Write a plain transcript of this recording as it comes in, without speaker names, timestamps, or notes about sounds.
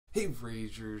Hey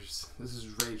Ragers, this is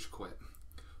Rage Quit.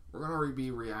 We're gonna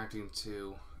be reacting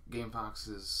to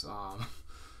GameFox's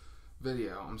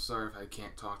video. I'm sorry if I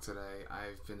can't talk today.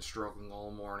 I've been struggling all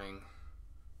morning.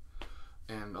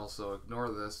 And also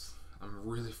ignore this. I'm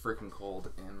really freaking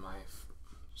cold and my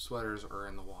sweaters are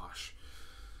in the wash.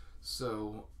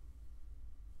 So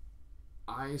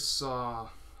I saw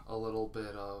a little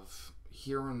bit of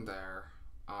here and there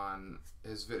on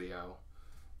his video,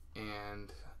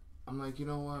 and I'm like, you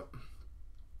know what?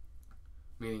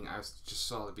 Meaning I just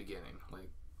saw the beginning, like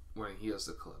when he has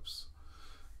the clips.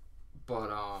 But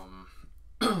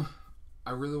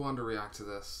I really wanted to react to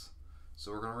this,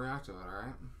 so we're gonna react to it. All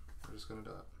right, we're just gonna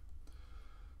do it.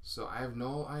 So I have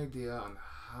no idea on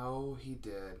how he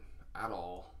did at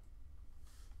all.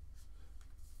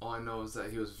 All I know is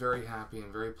that he was very happy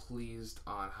and very pleased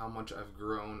on how much I've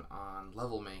grown on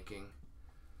level making.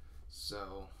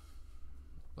 So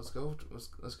let's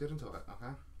get into it,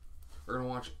 okay? We're gonna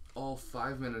watch all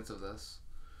 5 minutes of this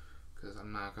because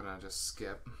I'm not gonna just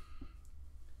skip.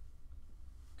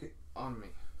 Get on me.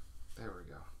 There we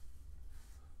go.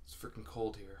 It's freaking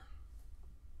cold here.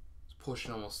 It's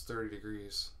pushing almost 30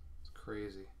 degrees. It's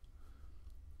crazy.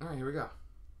 Alright, here we go.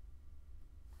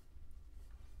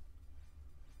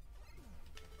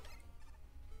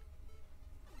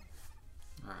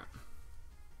 Alright.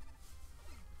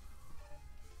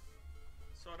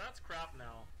 So that's crap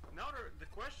now. Now the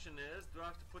question is, do I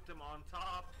have to put them on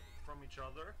top from each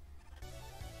other?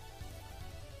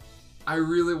 I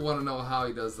really want to know how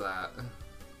he does that.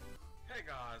 Hey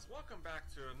guys, welcome back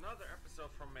to another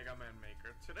episode from Mega Man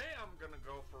Maker. Today I'm gonna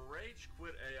go for Rage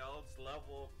Quit AL's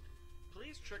level.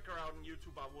 Please check her out on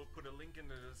YouTube. I will put a link in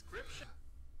the description.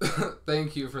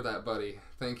 Thank you for that, buddy.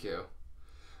 Thank you.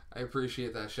 I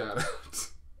appreciate that shout out.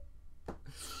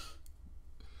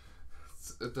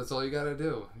 That's all you gotta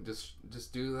do.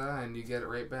 Just do that and you get it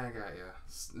right back at you.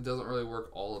 It doesn't really work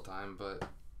all the time, but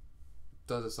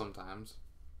does it sometimes.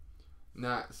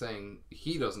 Not saying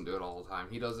he doesn't do it all the time.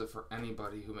 He does it for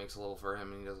anybody who makes a level for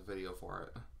him and he does a video for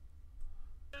it.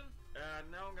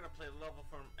 And now I'm gonna play a level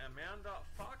from Amanda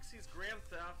Foxy's Grand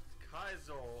Theft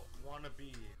Kiazo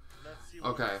wannabe. Let's see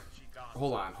what she got.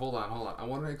 Hold on. I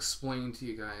want to explain to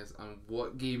you guys on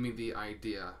what gave me the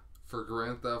idea for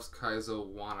Grand Theft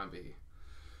Kiazo wannabe.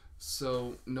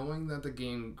 So, knowing that the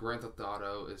game Grand Theft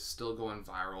Auto is still going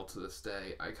viral to this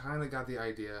day, I kind of got the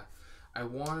idea. I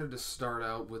wanted to start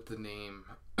out with the name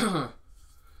Foxies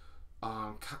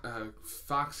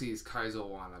Kiazo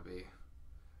wannabe.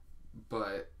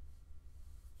 But,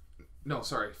 no,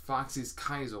 sorry, Foxies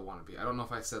Kiazo wannabe. I don't know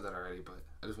if I said that already, but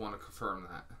I just want to confirm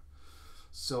that.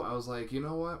 So I was like, you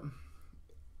know what?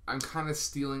 I'm kind of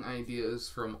stealing ideas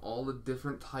from all the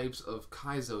different types of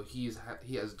Kiazo he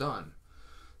has done.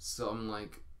 So I'm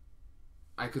like,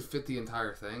 I could fit the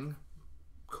entire thing.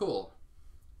 Cool.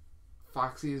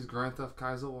 Foxy's Grand Theft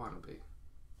Kiazo wannabe.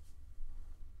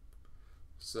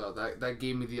 So that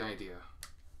gave me the idea.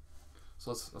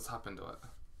 So let's hop into it.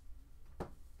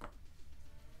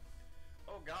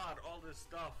 Oh God, all this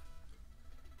stuff.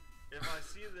 If I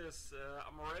see this,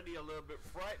 I'm already a little bit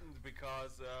frightened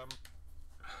because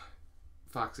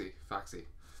Foxy,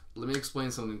 let me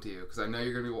explain something to you because I know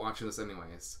you're gonna be watching this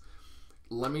anyways.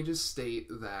 Let me just state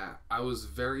that I was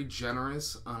very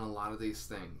generous on a lot of these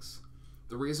things.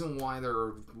 The reason why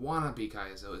they're wannabe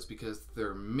Kiazo is because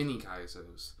they're mini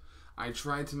Kiazos. I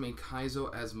tried to make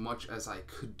Kiazo as much as I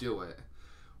could do it.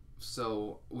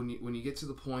 So when you get to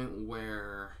the point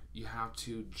where you have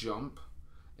to jump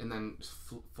and then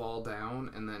fall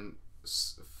down and then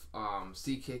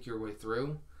C-kick your way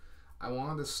through, I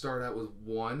wanted to start out with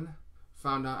one.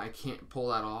 Found out I can't pull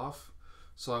that off.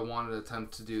 So I wanted to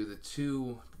attempt to do the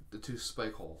two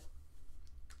spike hole.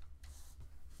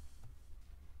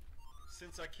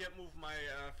 Since I can't move my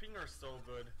fingers so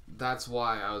good. That's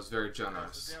why I was very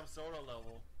generous. It's a damn soda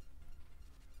level.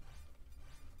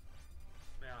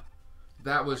 Yeah.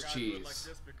 That was cheese.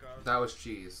 Like that was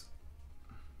cheese.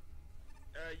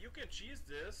 You can cheese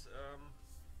this.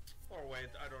 Or wait,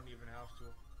 I don't even have to.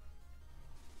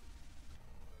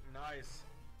 Nice.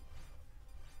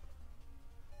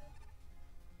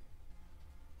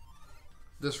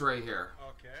 This right here.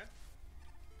 Okay.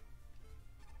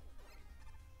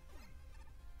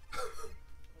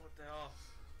 What the hell?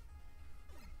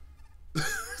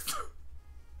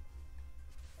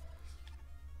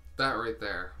 That right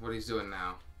there. What he's doing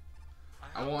now.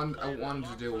 I wanted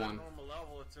to do one. Normal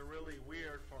level. It's a really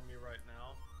weird for me right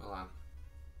now. Hold on.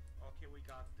 Okay, we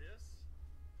got this.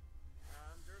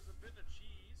 And there's a bit of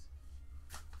cheese.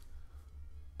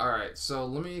 Alright, so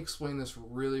let me explain this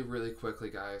really quickly,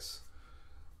 guys.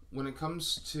 when it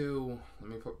comes to, let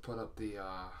me put up the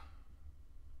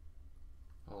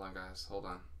Hold on, guys. Hold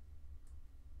on.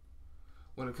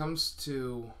 When it comes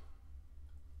to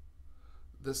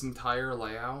this entire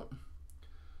layout,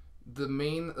 the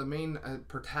main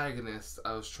protagonist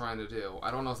I was trying to do,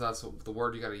 I don't know if that's the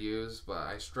word you gotta use, but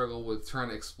I struggle with trying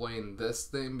to explain this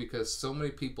thing because so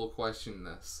many people question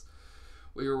this.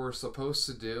 What you were supposed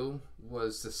to do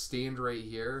was to stand right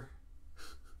here.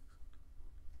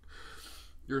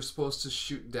 You're supposed to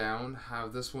shoot down,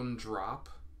 have this one drop.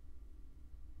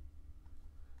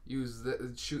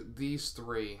 Shoot these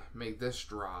three, make this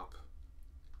drop.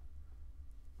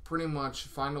 Pretty much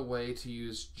find a way to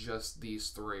use just these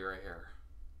three right here.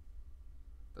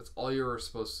 That's all you were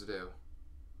supposed to do.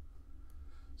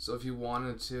 So if you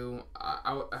wanted to,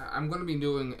 I'm going to be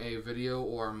doing a video,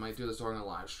 or I might do this during a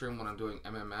live stream when I'm doing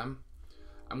MMM.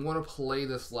 I'm going to play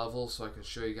this level so I can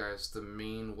show you guys the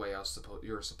main way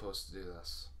you're supposed to do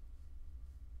this.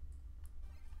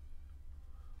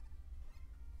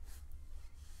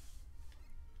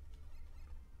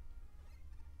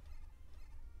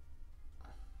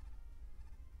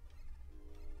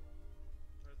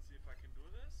 Let's see if I can do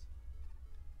this.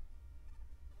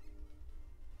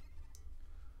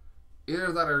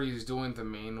 Either that or he's doing the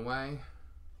main way.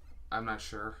 I'm not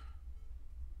sure.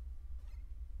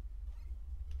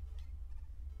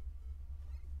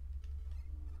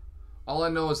 All I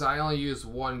know is I only used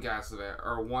one gas of air,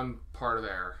 or one part of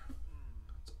air.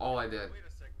 That's all I did. Wait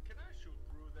a second, can I shoot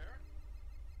through there?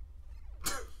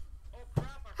 Oh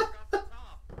crap, I forgot the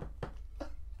top.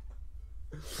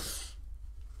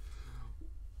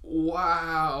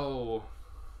 Wow.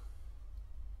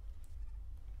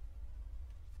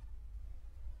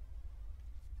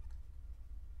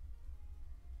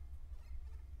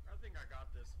 I think I got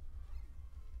this.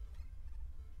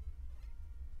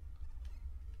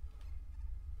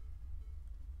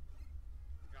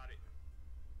 Got it.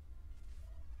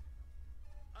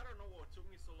 I don't know what took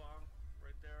me so long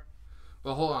right there.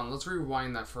 But hold on, let's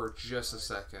rewind that for just a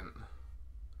second.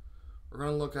 We're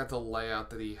going to look at the layout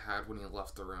that he had when he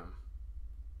left the room.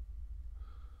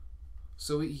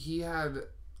 So he had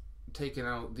taken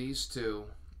out these two,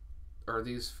 or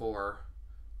these four,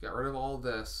 got rid of all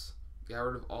this, got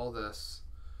rid of all this.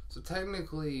 So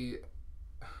technically,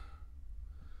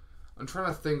 I'm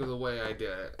trying to think of the way I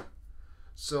did it.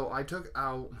 So I took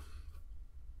out,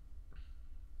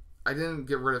 I didn't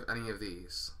get rid of any of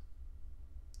these.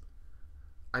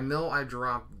 I know I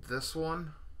dropped this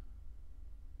one.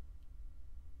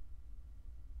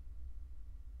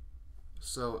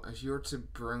 So if you were to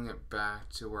bring it back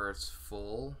to where it's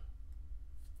full,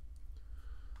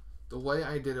 the way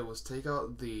I did it was take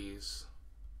out these,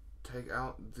 take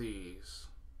out these.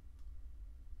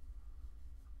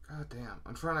 God damn,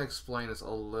 I'm trying to explain this a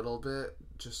little bit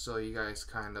just so you guys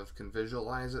kind of can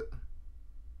visualize it.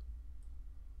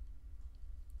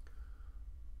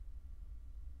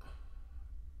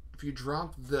 If you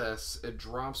drop this, it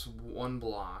drops one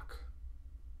block.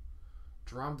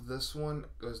 Drop this one,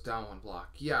 goes down one block.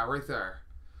 Yeah, right there.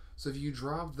 So if you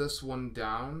drop this one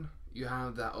down, you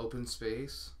have that open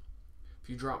space. If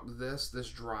you drop this, this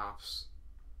drops.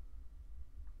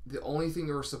 The only thing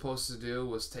you were supposed to do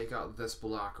was take out this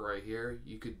block right here.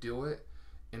 You could do it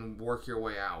and work your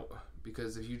way out.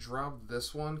 Because if you drop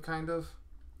this one, kind of,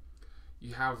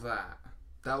 you have that.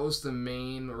 That was the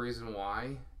main reason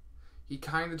why. He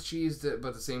kind of cheesed it, but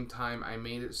at the same time, I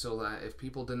made it so that if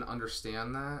people didn't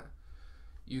understand that,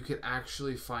 you could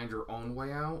actually find your own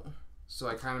way out. So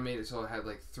I kind of made it so I had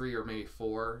like 3 or maybe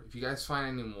 4. If you guys find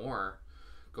any more,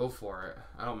 go for it.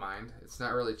 I don't mind. It's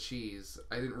not really cheese.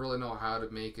 I didn't really know how to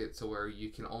make it to where you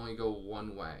can only go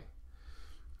one way.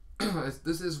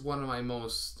 This is one of my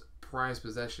most prized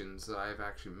possessions that I've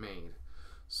actually made.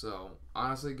 So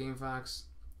honestly, GameFox,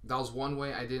 that was one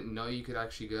way I didn't know you could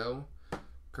actually go.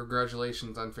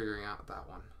 Congratulations on figuring out that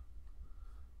one.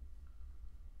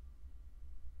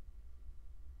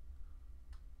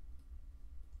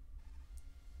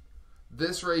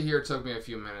 This right here took me a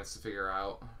few minutes to figure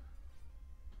out.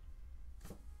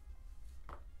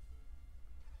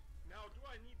 Now, do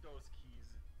I need those keys?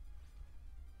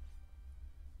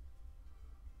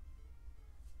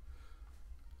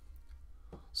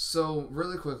 So,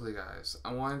 really quickly, guys,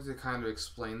 I wanted to kind of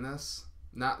explain this.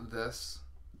 Not this,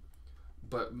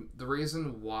 but the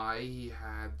reason why he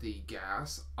had the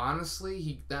gas.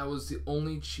 Honestly, that was the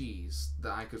only cheese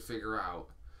that I could figure out.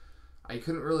 I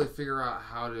couldn't really figure out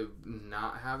how to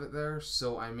not have it there,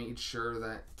 so I made sure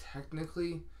that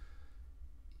technically,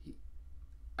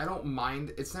 I don't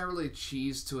mind. It's not really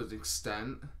cheese to an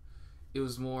extent. It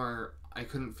was more, I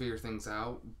couldn't figure things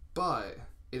out, but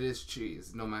it is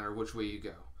cheese, no matter which way you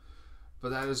go. But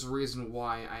that is the reason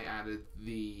why I added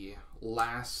the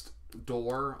last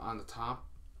door on the top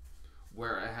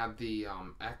where I had the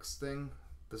X thing,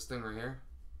 this thing right here.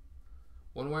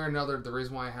 One way or another, the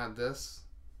reason why I had this,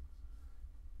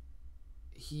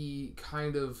 he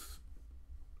kind of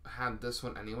had this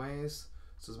one anyways.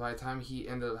 So by the time he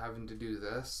ended up having to do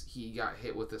this, he got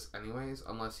hit with this anyways,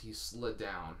 unless he slid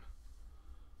down.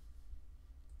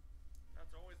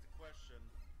 That's always the question.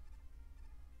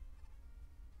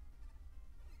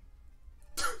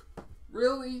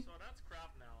 Really? So that's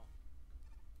crap now.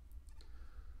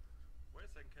 Wait a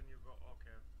second, can you go?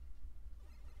 Okay.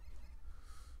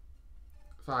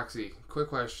 Foxy, quick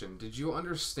question. Did you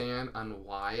understand on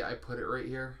why I put it right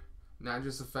here? Not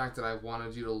just the fact that I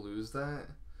wanted you to lose that,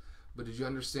 but did you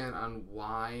understand on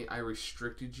why I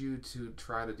restricted you to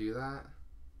try to do that?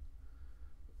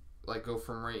 Like go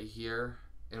from right here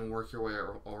and work your way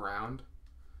around?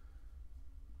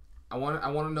 I want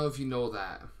to know if you know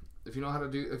that. If you know how to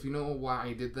do, if you know why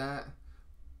I did that.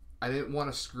 I didn't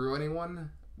want to screw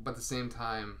anyone, but at the same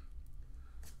time,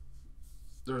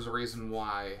 there's a reason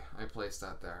why I placed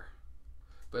that there.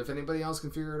 But if anybody else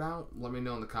can figure it out, let me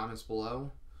know in the comments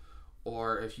below.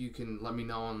 Or if you can let me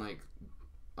know on like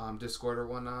Discord or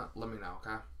whatnot, let me know,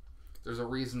 okay? There's a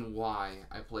reason why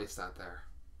I placed that there.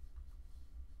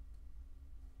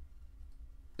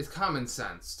 It's common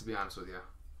sense, to be honest with you.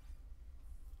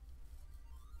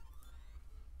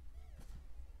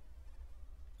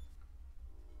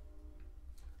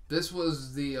 This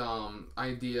was the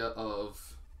idea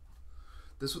of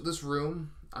this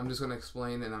room. I'm just going to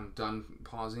explain and I'm done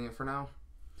pausing it for now.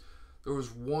 There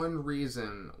was one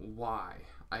reason why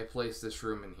I placed this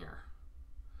room in here.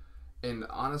 And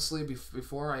honestly,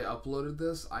 before I uploaded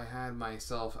this, I had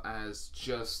myself as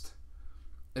just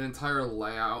an entire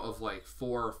layout of like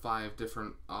 4 or 5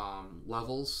 different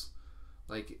levels.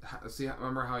 Like, see,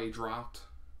 remember how he dropped?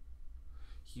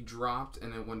 He dropped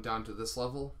and it went down to this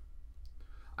level.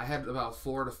 I had about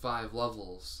 4 to 5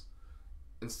 levels.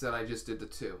 Instead, I just did the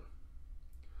 2.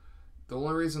 The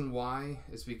only reason why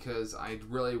is because I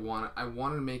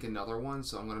wanted to make another one,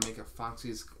 so I'm going to make a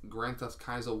Foxies Grand Theft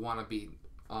Kiazo Wannabe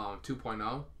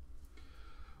 2.0.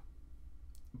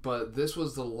 But this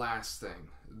was the last thing.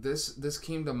 This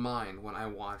came to mind when I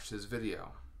watched his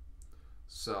video.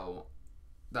 So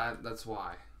that's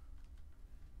why.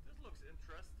 This looks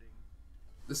interesting.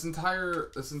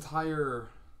 This entire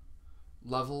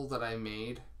level that I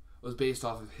made was based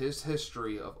off of his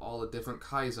history of all the different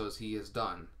Kiazos he has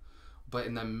done, but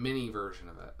in the mini version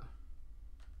of it.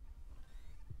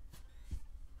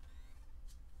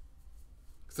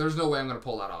 There's no way I'm going to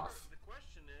pull that off. The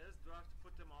question is, do I have to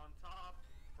put them on top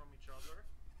from each other?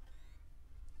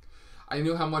 I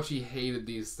knew how much he hated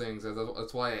these things.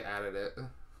 That's why I added it.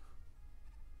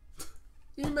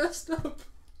 He messed up.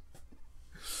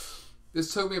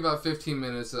 This took me about 15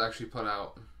 minutes to actually put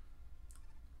out.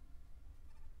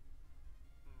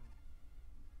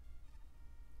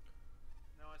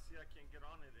 Now I see I can't get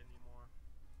on it anymore.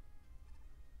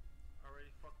 I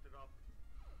already fucked it up.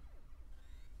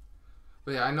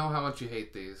 But yeah, I know how much you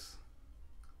hate these.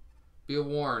 Be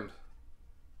warned.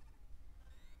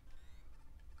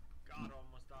 God,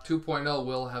 almost died. 2.0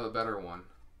 will have a better one.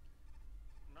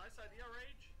 Nice idea,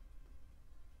 Rage.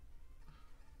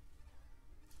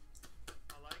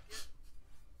 I like it.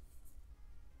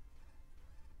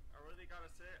 I really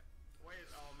gotta say, wait,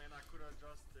 oh man, I could have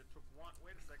just took one.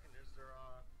 Wait a second, is there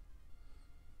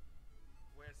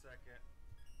wait a second.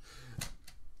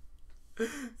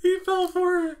 He fell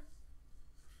for it.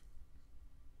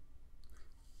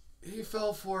 He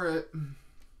fell for it.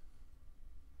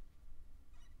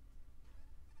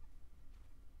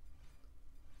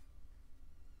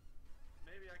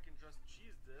 Maybe I can just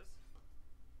cheese this.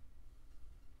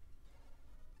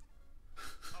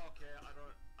 Okay, I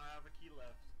have a key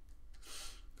left.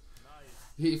 Nice.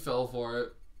 He fell for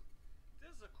it.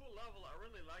 This is a cool level. I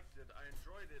really liked it. I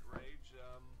enjoyed it, Rage.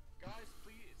 Guys,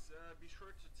 please be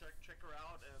sure to check her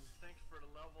out, and thanks for the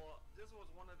level. This was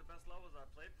one of the best levels I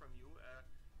played from you.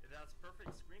 It has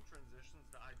perfect screen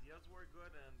transitions. The ideas were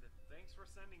good, and thanks for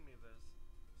sending me this.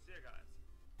 See ya, guys.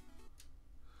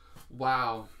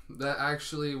 Wow, that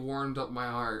actually warmed up my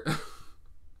heart.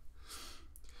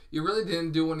 You really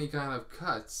didn't do any kind of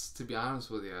cuts, to be honest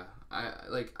with you.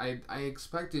 I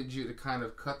expected you to kind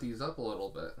of cut these up a little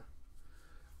bit,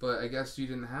 but I guess you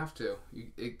didn't have to.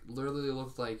 It literally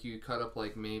looked like you cut up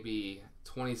like maybe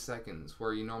 20 seconds,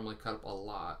 where you normally cut up a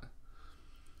lot.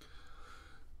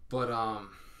 But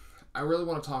I really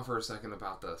want to talk for a second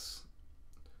about this.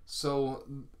 So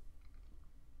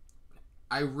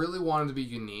I really wanted to be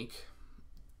unique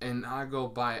and not go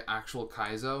by actual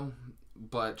Kiazo,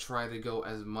 but try to go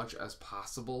as much as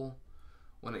possible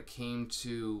when it came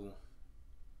to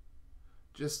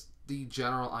just the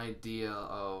general idea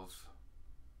of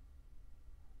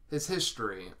his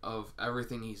history of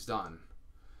everything he's done.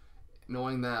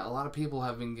 Knowing that a lot of people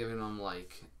have been giving him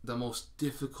like the most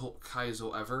difficult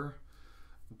Kiazo ever.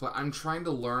 But I'm trying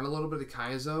to learn a little bit of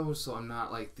Kiazo, so I'm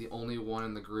not like the only one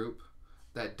in the group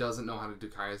that doesn't know how to do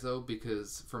Kiazo.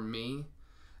 Because for me,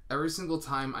 every single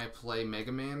time I play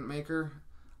Mega Man Maker,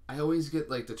 I always get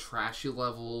like the trashy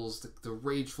levels, the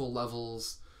rageful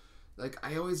levels. Like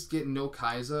I always get no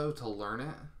Kiazo to learn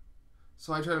it.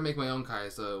 So I try to make my own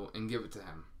Kiazo and give it to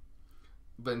him.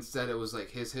 But instead it was like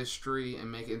his history and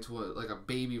make it into a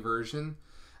baby version.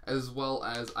 As well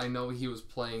as I know he was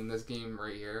playing this game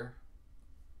right here.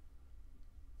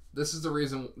 This is the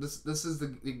reason, this is the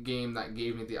game that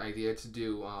gave me the idea to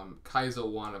do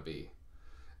Kiazo Wannabe.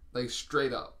 Like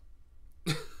straight up.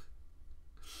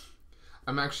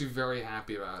 I'm actually very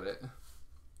happy about it.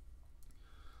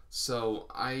 So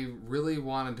I really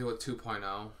want to do a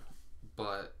 2.0,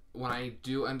 but when I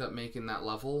do end up making that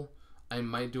level, I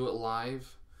might do it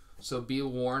live. So be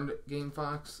warned,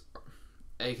 GameFox,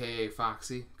 aka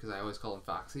Foxy, because I always call him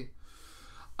Foxy.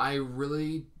 I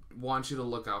really want you to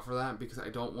look out for that because I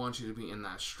don't want you to be in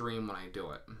that stream when I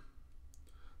do it.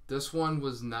 This one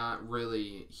was not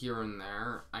really here and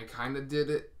there. I kind of did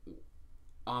it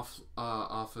off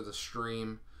of the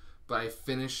stream, but I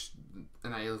finished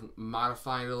and I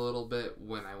modified it a little bit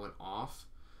when I went off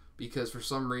because for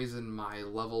some reason my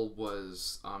level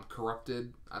was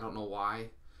corrupted. I don't know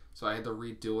why, so I had to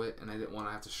redo it, and I didn't want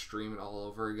to have to stream it all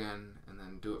over again and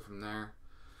then do it from there.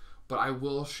 But I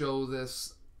will show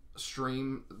this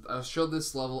stream. I'll show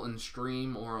this level in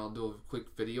stream, or I'll do a quick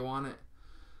video on it.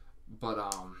 But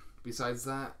besides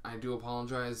that, I do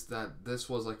apologize that this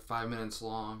was like 5 minutes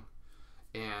long,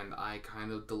 and I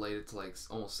kind of delayed it to like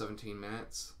almost 17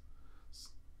 minutes.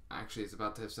 Actually, it's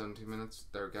about to hit 17 minutes.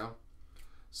 There we go.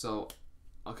 So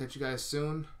I'll catch you guys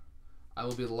soon. I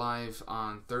will be live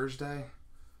on Thursday.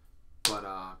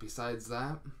 But besides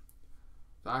that,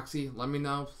 Foxy, let me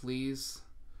know, please,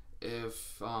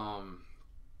 if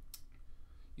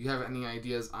you have any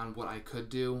ideas on what I could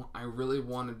do. I really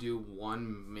want to do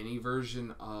one mini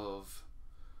version of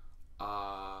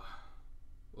what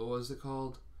was it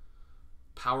called?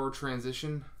 Power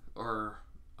transition, or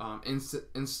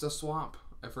insta swap.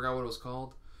 I forgot what it was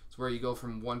called. It's where you go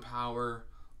from one power,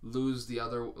 lose the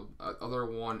other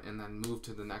one, and then move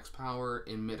to the next power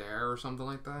in midair or something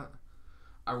like that.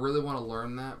 I really want to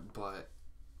learn that, but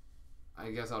I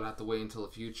guess I would have to wait until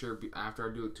the future after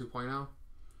I do a 2.0.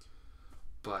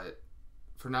 But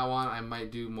for now on, I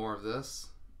might do more of this,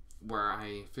 where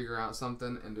I figure out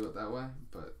something and do it that way.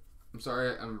 But I'm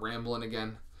sorry, I'm rambling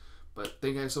again. But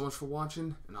thank you guys so much for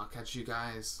watching, and I'll catch you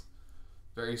guys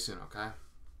very soon, okay?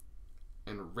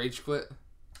 And rage quit.